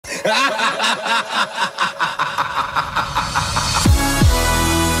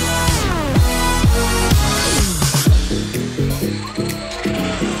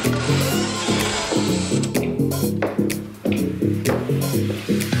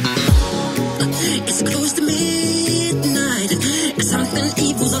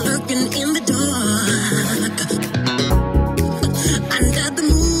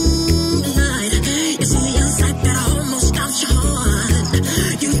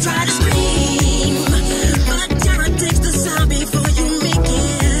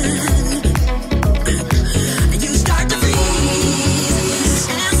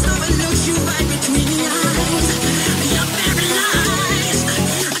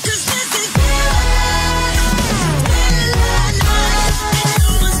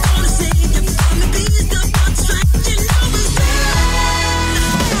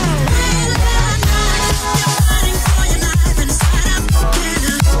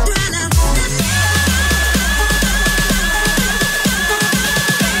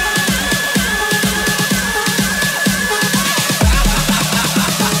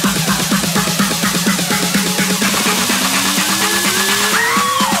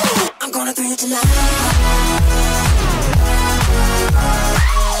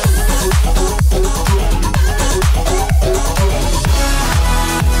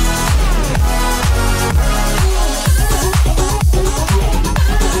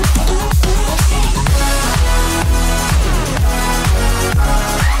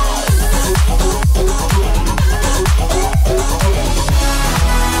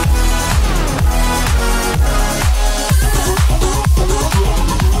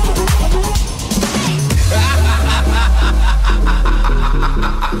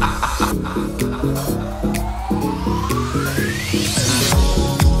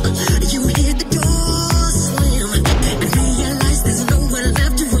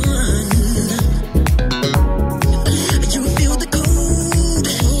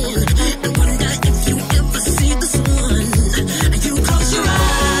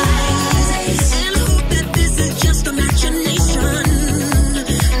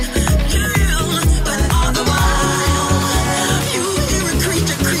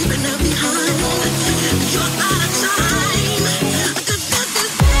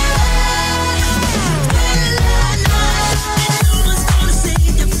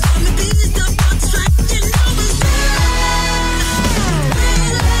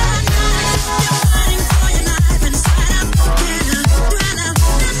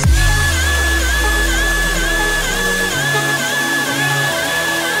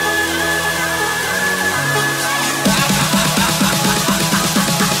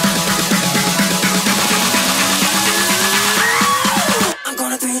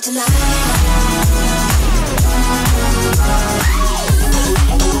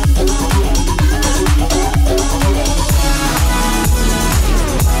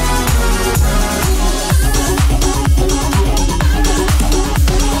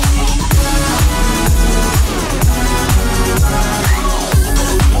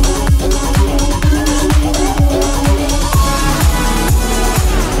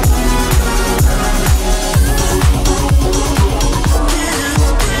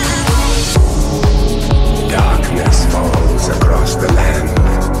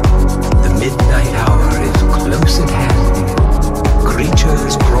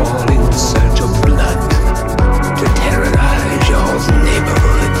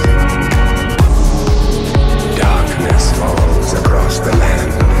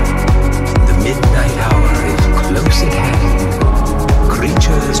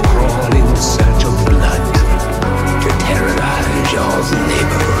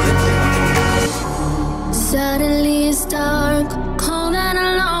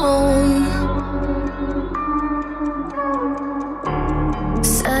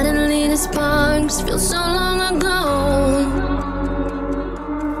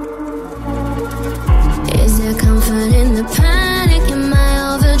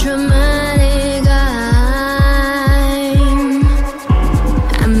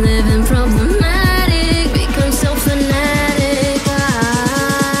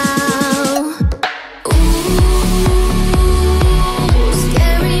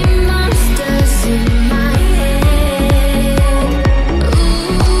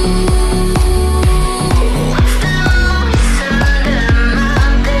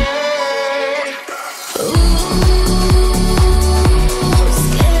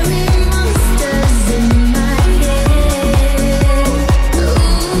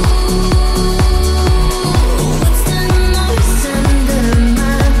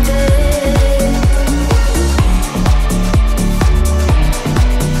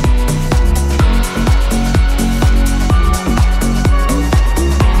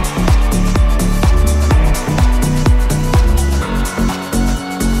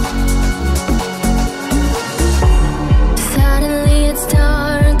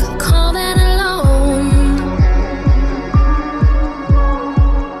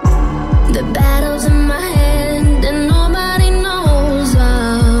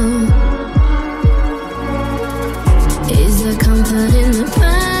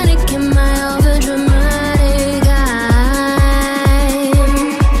panic in my overdramatic eye.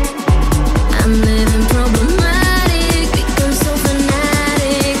 I'm living problematic, become so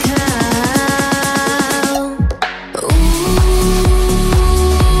fanatic. How? Ooh,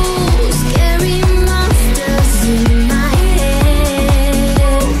 scary monsters in my head.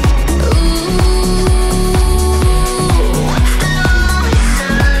 Ooh, what's the noise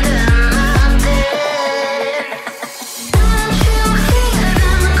under my bed? Don't you hear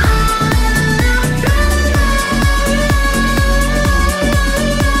them calling out the night?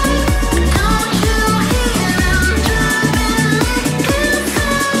 Don't you hear them driving me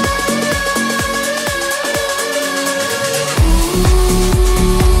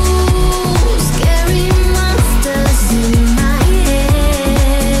Ooh, scary monsters in my head.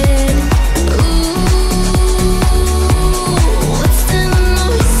 Ooh, what's the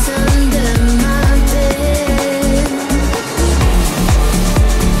noise under my bed?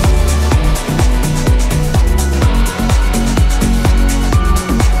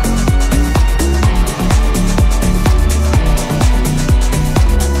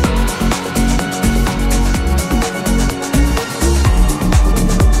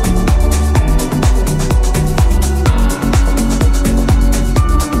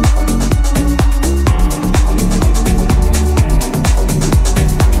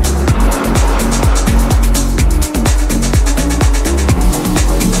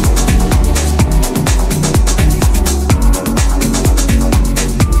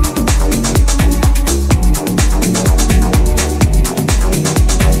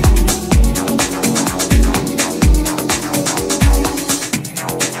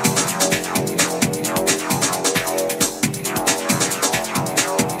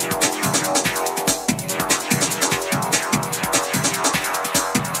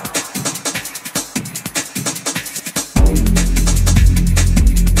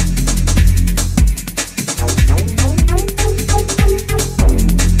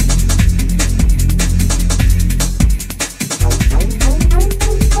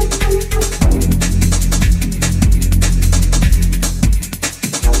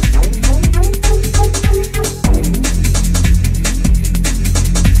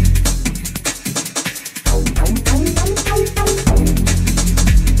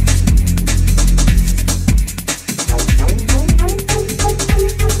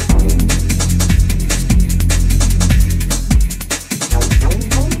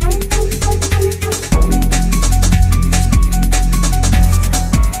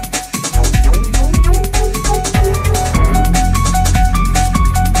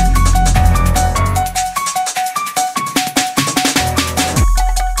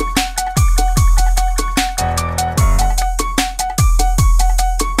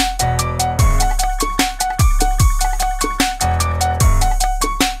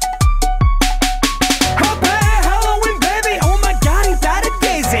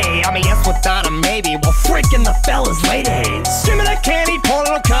 Freaking the fellas, ladies. Give me that candy, pour a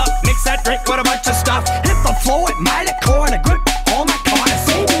little cup, mix that drink with a bunch of stuff. Hit the floor with my liquor and a grip on my car to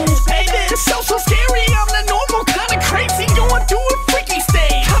say this. Hey, this is so scary. I'm the normal kind of crazy, going through a freaky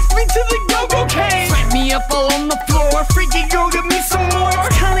state. Cuff me to the go-go cave. Slap me up all on the floor. Freaky go, give me some more.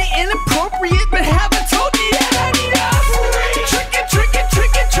 It's kinda inappropriate, but haven't told you yet. I need a trick it, trick it,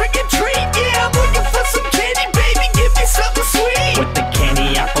 trick it, trick it, treat. Yeah, I'm looking for some candy, baby. Give me something sweet. With the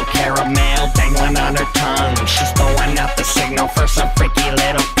candy apple caramel dangling on her tongue, she's throwing out the signal for some freaky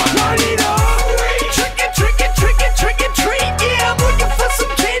little fun. I need a trick it, trick it, trick it, trick it, treat. Yeah, I'm looking for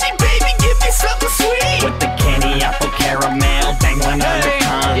some candy, baby. Give me something sweet. With the candy apple caramel dangling on her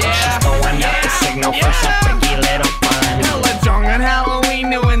tongue, she's throwing out the signal for some freaky little fun. Hella drunk on Halloween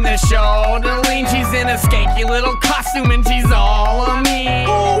doing the show. Delene, she's in a skanky little costume and she's all on me.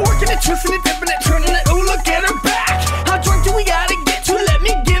 Oh, working it, twisting it, dipping it, turning it. Oh, look at her back. How drunk do we gotta get to? Let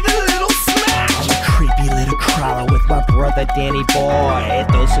me give it a little smack. I'm a creepy little crawler with my brother Danny Boy.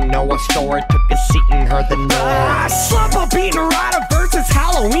 Those who know our story took a seat and heard the noise. Slump up beating rider versus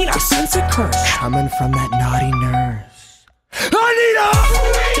Halloween. I sense a curse coming from that naughty nurse. I need a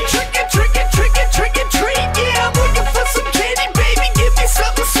trick it, trick it, trick it, trick it, treat. Yeah, I'm looking for some candy, baby. Give me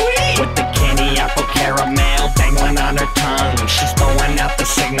something sweet. With the candy apple caramel dangling on her tongue, she's throwing out the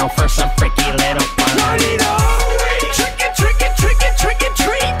signal for some freaky little fun. I need a trick it, trick it, trick it, trick it,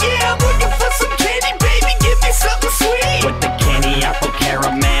 treat. Yeah, I'm looking for some candy, baby. Give me something sweet. With the candy apple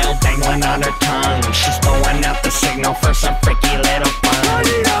caramel dangling on her tongue, she's throwing out the signal for some freaky little fun. I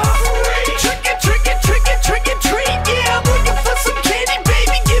need a trick it, trick it, trick it, trick it, treat. Yeah, I'm looking for some candy,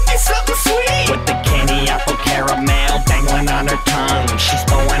 baby. Give me something sweet. With the candy apple caramel dangling on her tongue, she's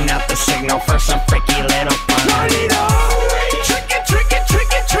throwing out the signal for some freaky little fun. I need a trick it, trick it,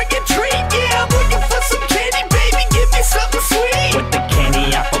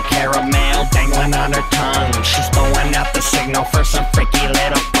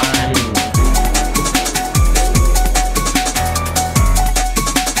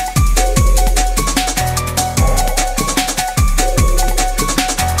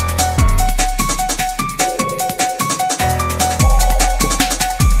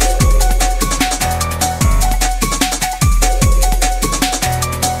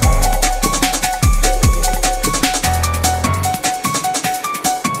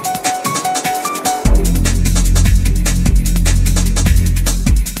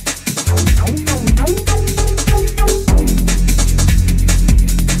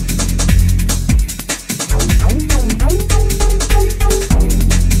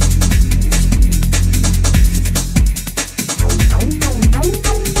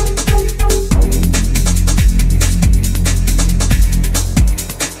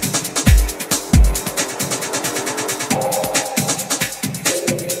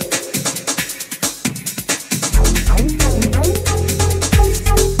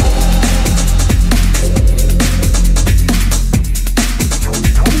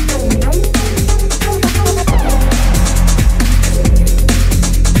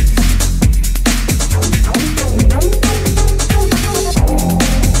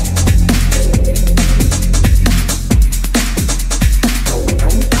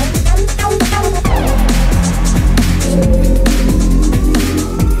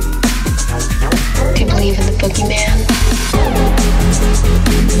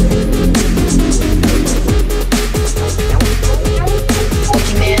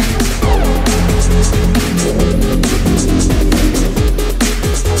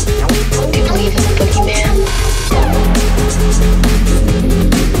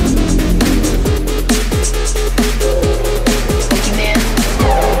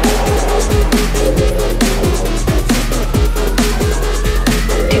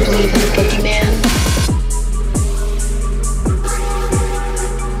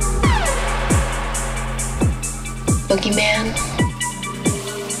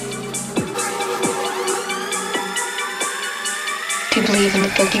 believe in the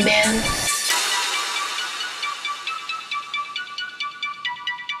Boogeyman?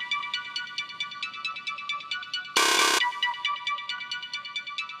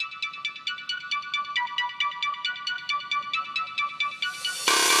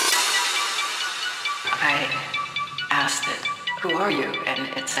 I asked it, "Who are you?" And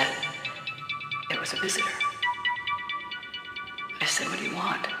it said, it was a visitor. I said, "What do you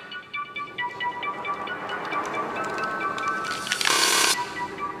want?"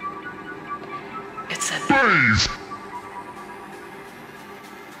 It said, "Brave."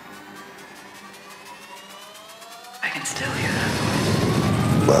 I can still hear that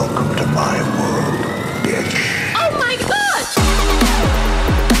voice. Welcome to my world, bitch. Oh my god!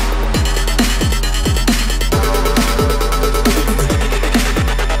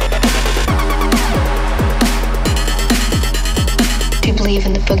 Do you believe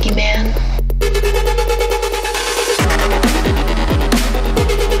in the Boogeyman?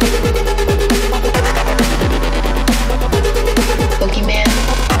 Boogeyman?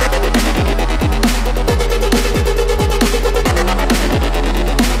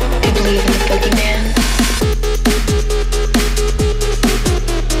 Do you believe in the Boogeyman?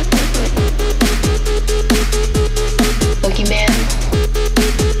 Boogeyman?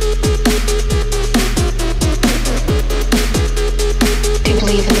 Do you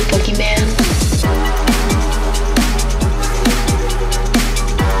believe in the Boogeyman?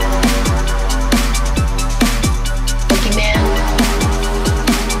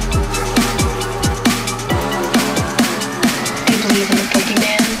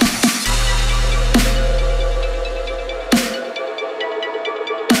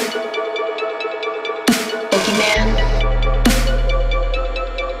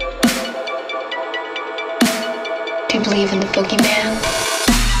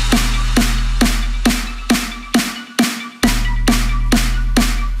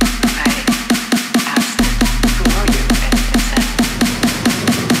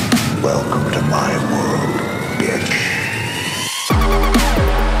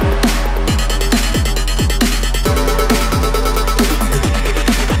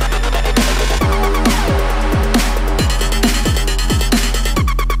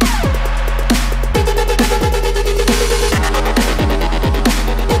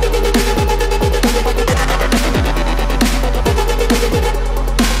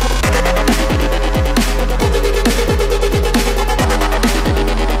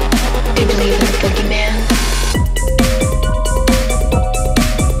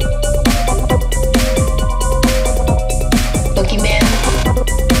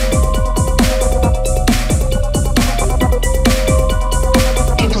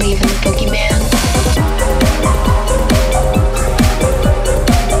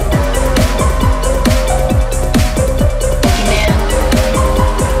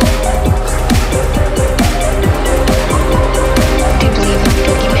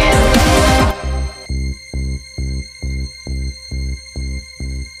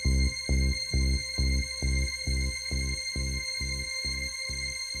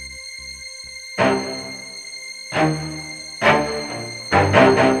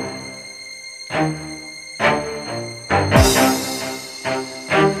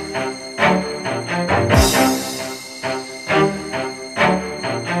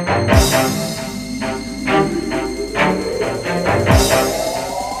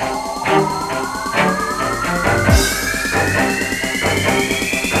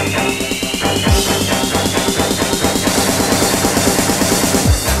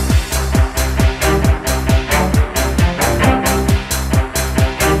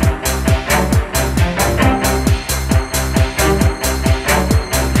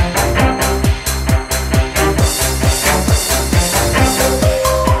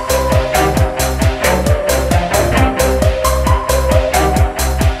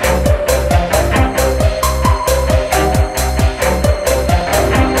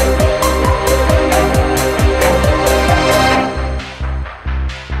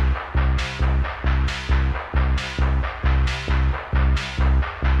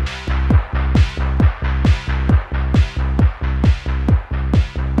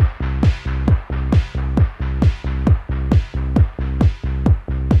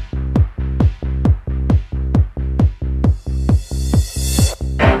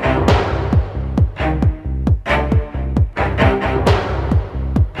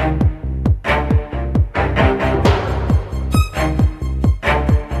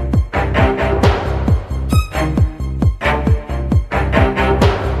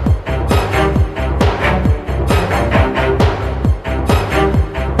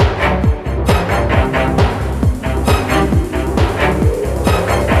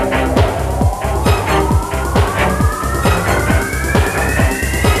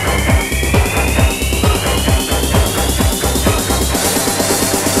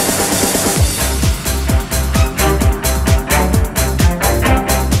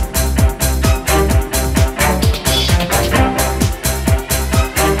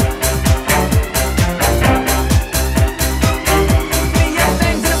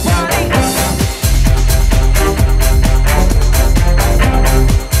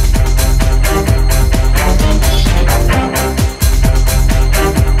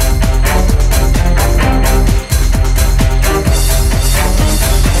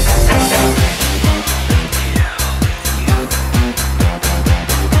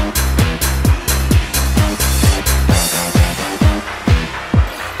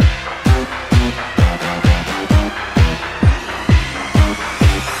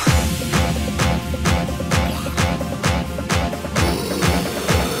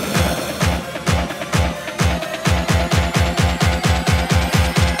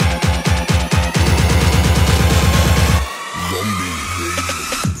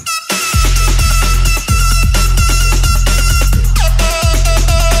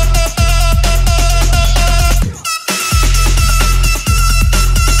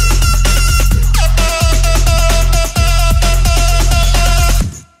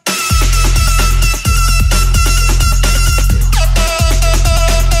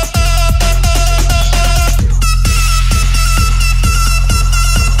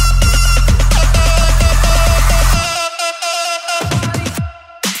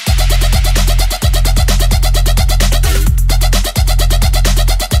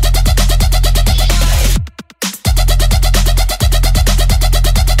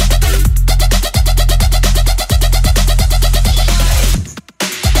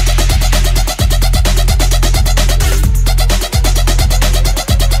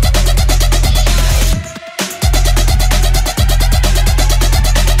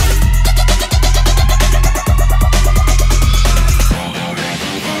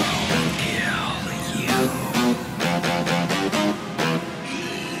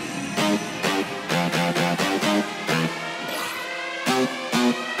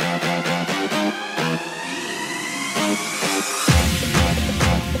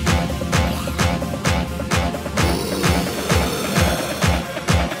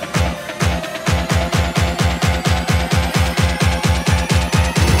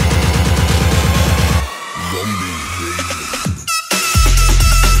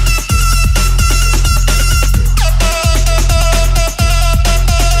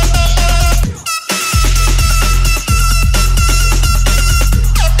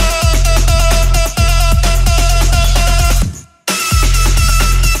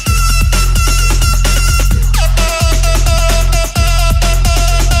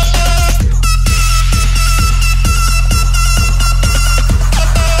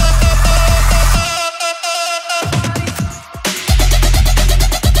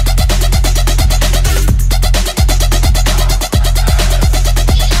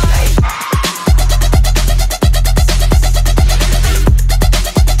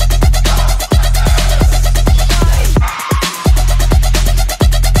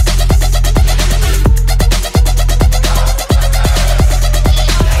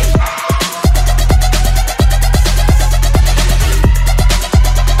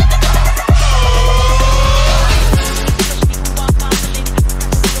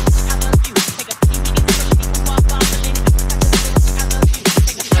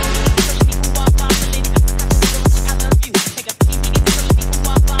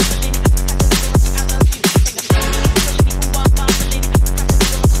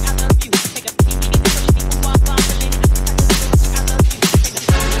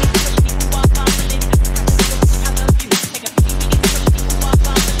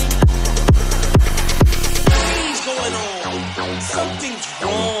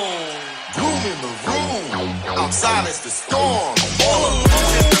 silence the storm. All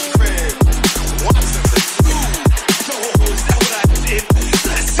alone in the crib, watching the news. Oh, is that what I did?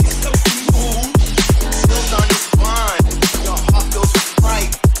 Let's see something move. Chills on your spine, your heart feels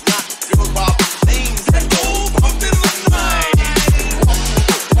right. Not filled by things that go bump in the night. Walk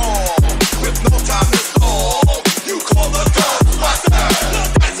through the wall with no time to stall. You call the GhostBuster.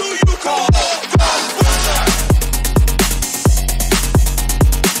 That's who you call. GhostBuster.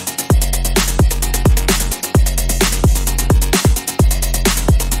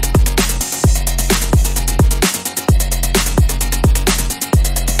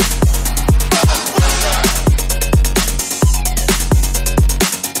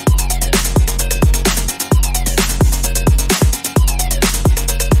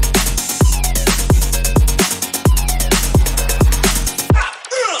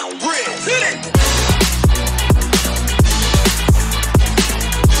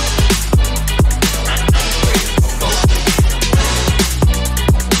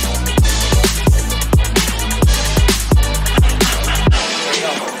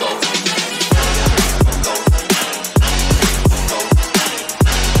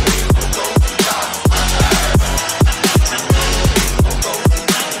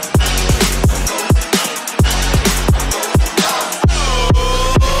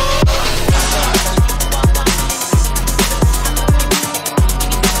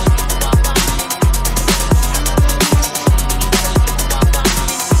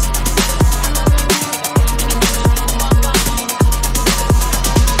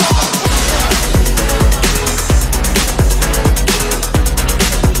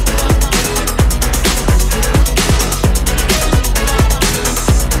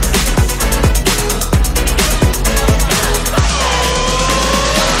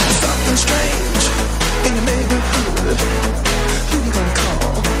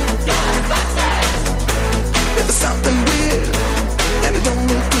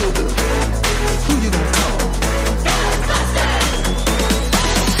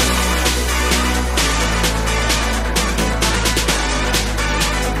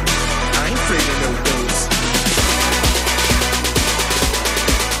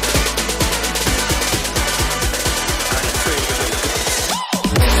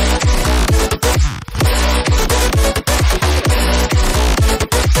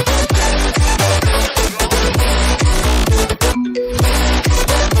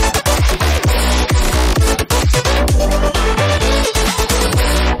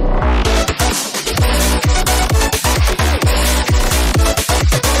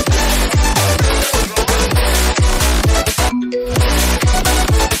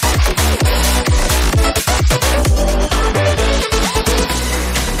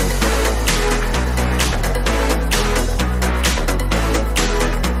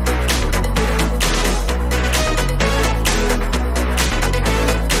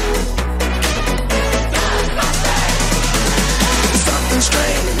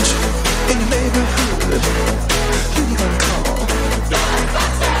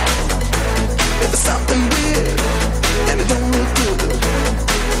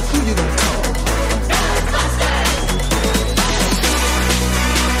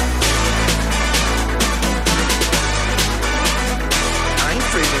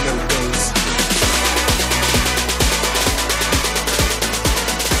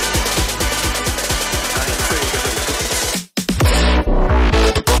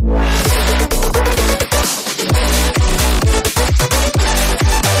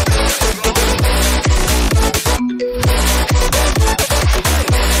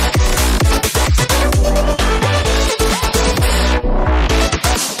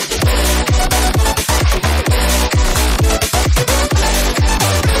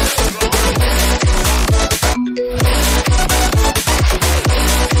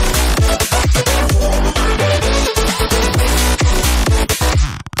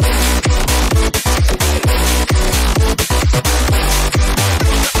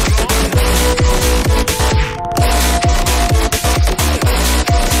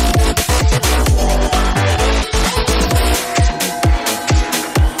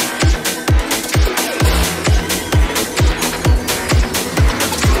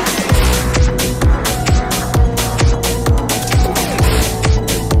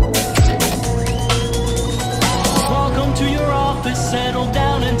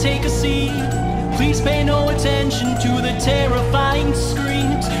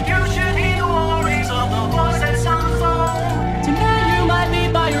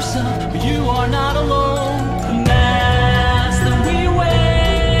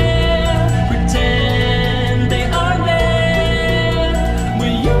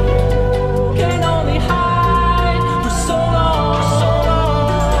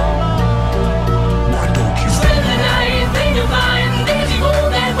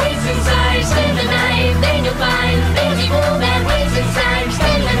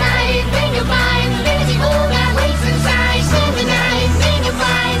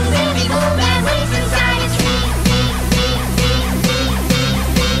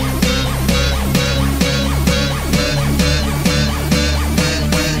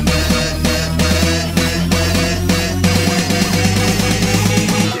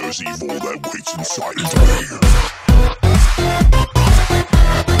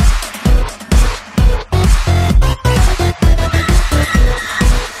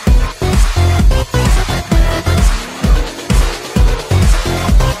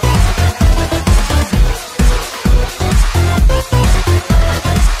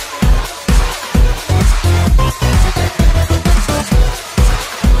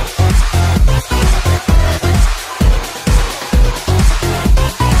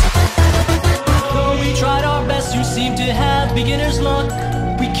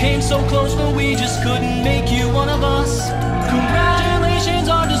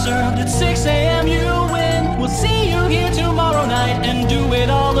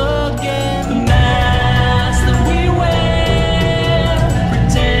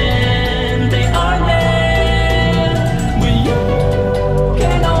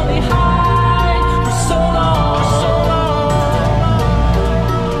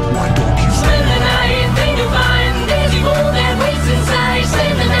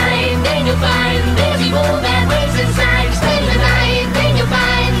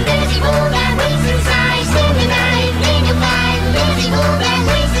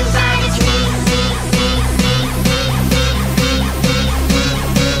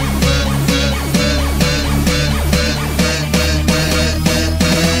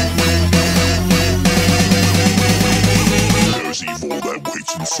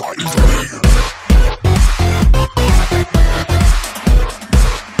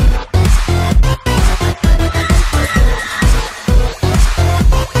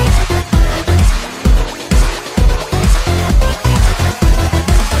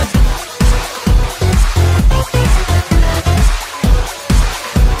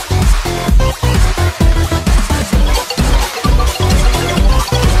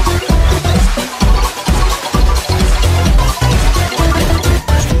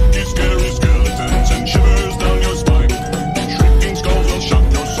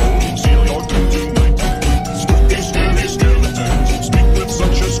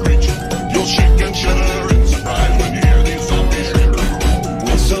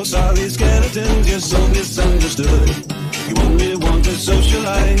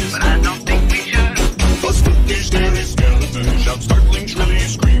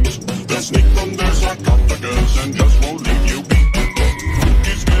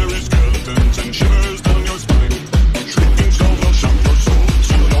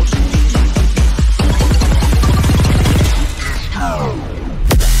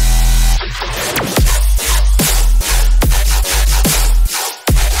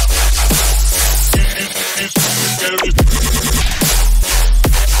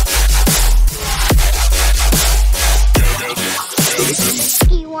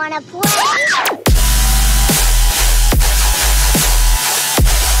 You wanna play?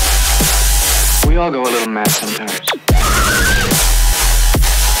 We all go a little mad sometimes.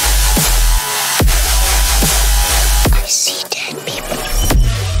 I see dead people.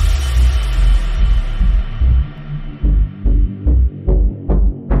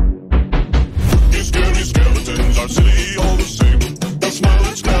 These scary skeletons are silly all the same. They'll smile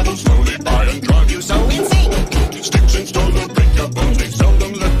and scrabble slowly by and drive you so insane. Sticks and stones will break your bones, they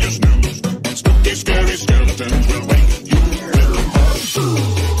seldom let you snooze. Spooky, scary skeletons will wake you with a buzz.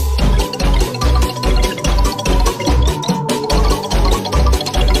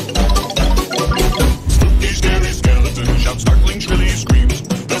 Spooky, scary skeletons shout startling, shrilly screams.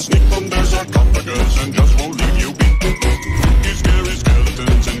 They'll sneak from their sarcophagus and just won't leave you be. Spooky, scary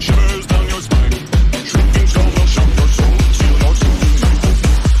skeletons and shivers down your spine. Shrieking skulls will shock your soul, seal your soul tonight.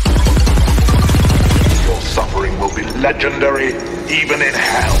 Your suffering will be legendary, even in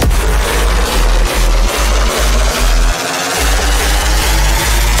hell.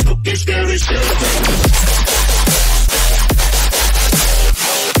 Spooky, scary skeletons.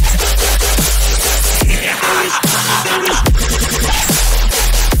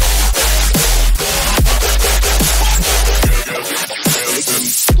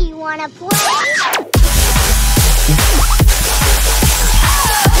 You wanna play?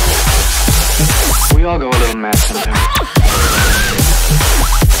 We all go a little mad sometimes.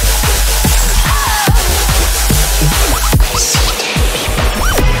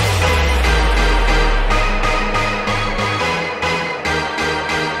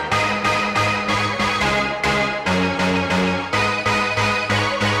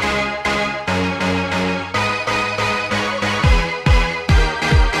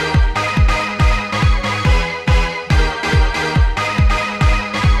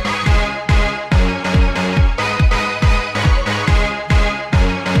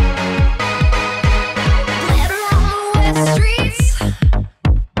 Glitter on the wet streets,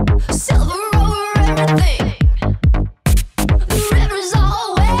 silver over everything. The river's all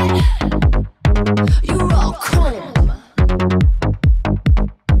wet, you're all chrome.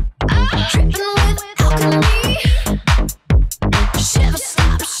 I'm dripping with alchemy. Shiver,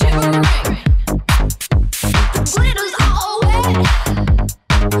 stop shivering. The glitter's all wet,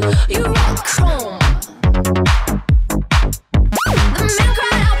 you're all chrome. The man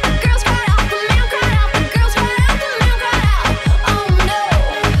cried out, the girls cried out, the man cried out, the girls cried out, the man cried out. Oh no.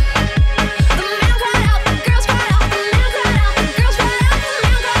 The man cried out, the girls cried out, the man cried out, the girls cried out, the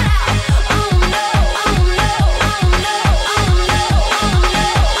man cried out. Oh no, oh no, oh no, oh no,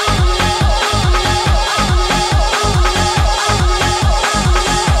 oh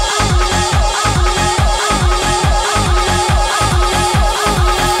no,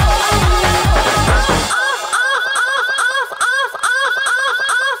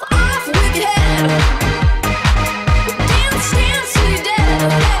 off with your head. Dance, dance till you're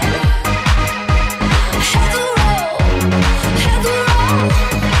dead. Head to roll, head to roll,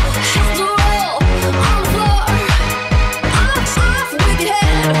 head to roll on the floor. Off with your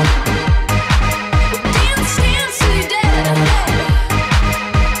head. Dance, dance till you're dead.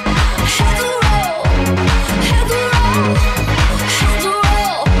 Head to roll, head to roll, head to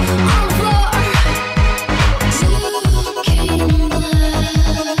roll on the floor. Looking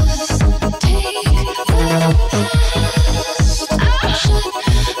glass, take the past. Shut your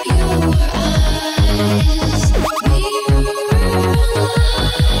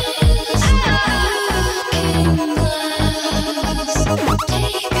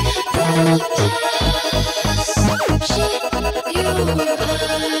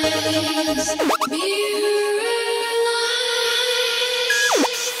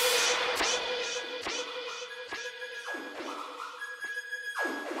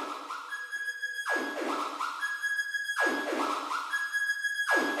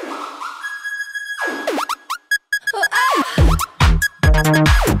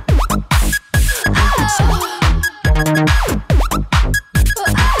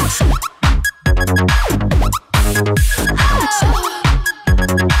eyes,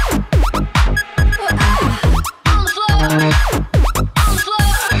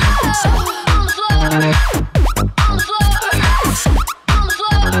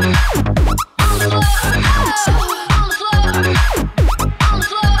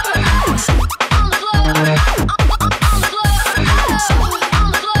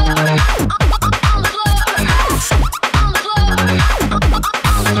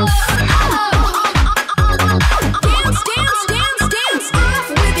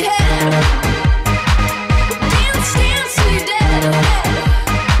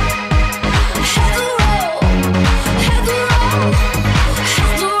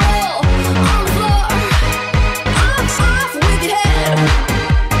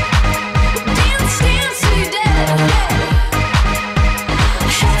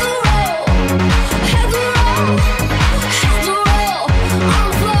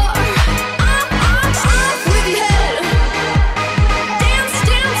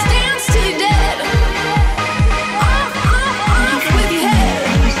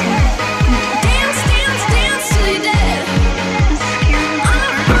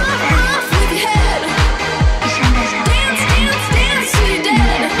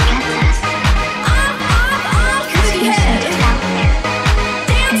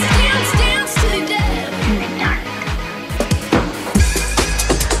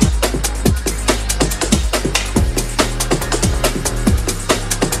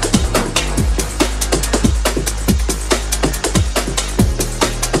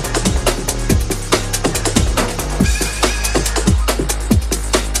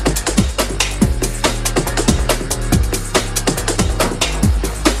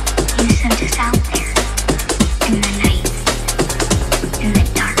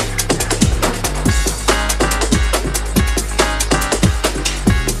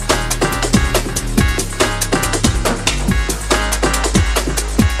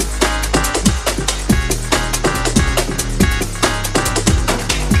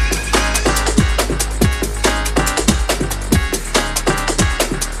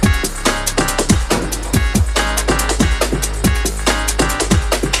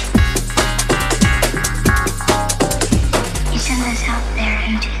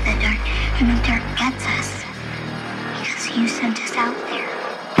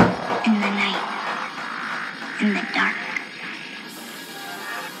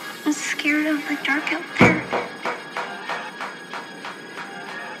 really dark out there.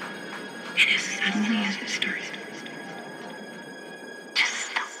 And as suddenly as it started, just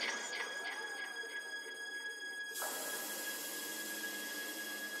stop.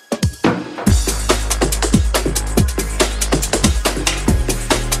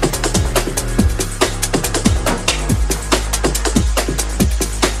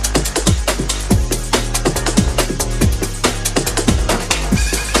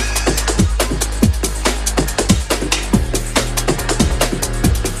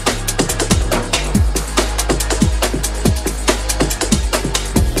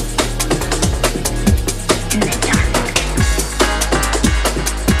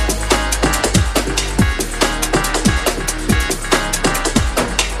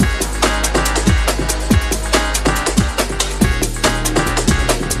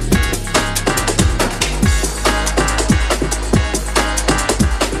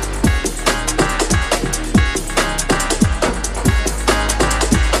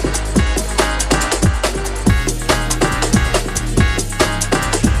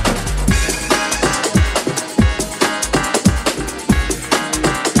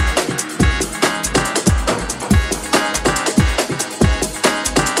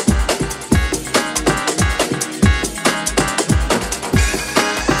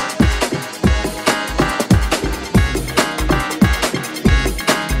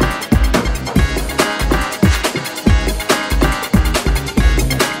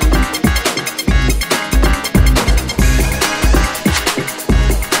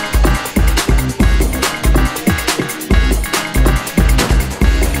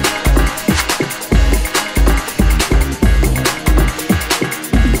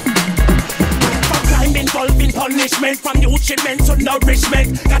 From nutriment to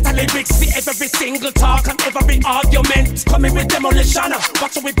nourishment. Got a lyrics for every single talk and every argument. Coming with demolition,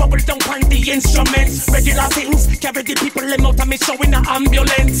 watch how we bubble down on the instruments. Regular things, carry the people them out of me showing an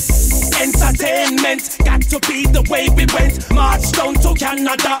ambulance. Entertainment, got to be the way we went. March down to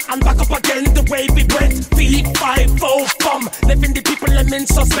Canada and back up again the way we went. V50 leaving the people them in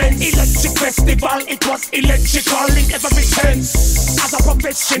suspense. Electric festival, it was electrical in every sense. As a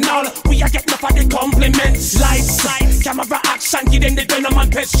professional, we are getting up for the compliments. Lights, camera action, giving the venom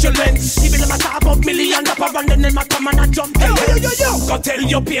and pestilence. Even them a talk about $1,000,000 and then them a come and a jump. Go tell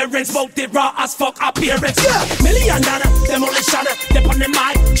your parents about the raw as fuck appearance. $1,000,000, demolition, they on the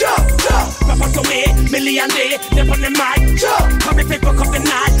mic. Rap up to me, $1,000,000 day, they on the mic. Come if it fuck up the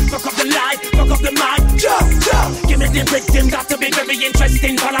night, fuck up the light, fuck up the mic. Give me the victim, got to be very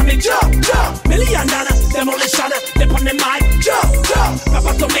interesting. Follow me, $1,000,000, demolition, they on the mic. Rap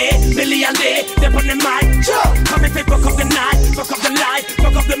up to me, $1,000,000 day, they on the mic. Come if it fuck up the night, fuck up the light,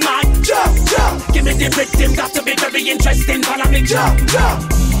 fuck up the mic. Give me the victim, got to be very interesting. Follow me,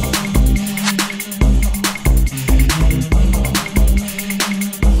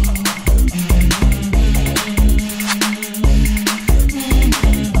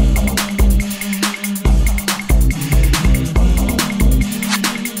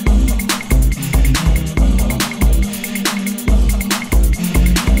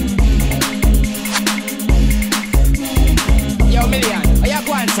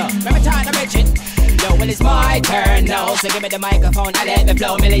 It's my turn now, so give me the microphone and let me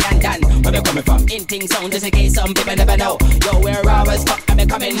flow. $1,000,000 done. Where we coming from? In things sound, just in case some people never know. Yo, we're always fuck and we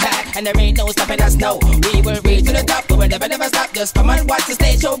coming back, and there ain't no stopping us, no. We will reach to the top, we will never stop. Just come and watch the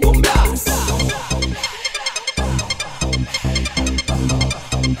stage show, boom blast.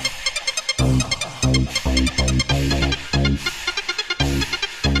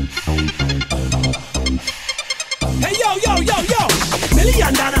 Hey yo,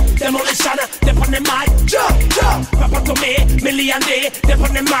 $1,000,000, demolition, they on the mic. Rap up to me, $1,000,000 day, they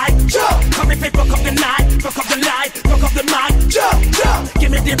on the mic. Come if it fuck up the night, fuck up the light, fuck up the mic.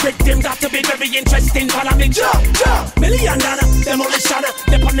 Give me the victim, got to be very interesting. Follow me, $1,000,000, demolition,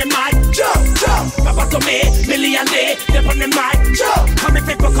 they on the mic. Rap up to me, $1,000,000 day, they on the mic. Come if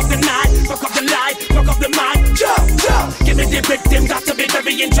it fuck up the night, fuck up the light, fuck up the mic. Give me the victim, got to be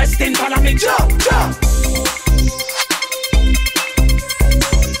very interesting. Follow me,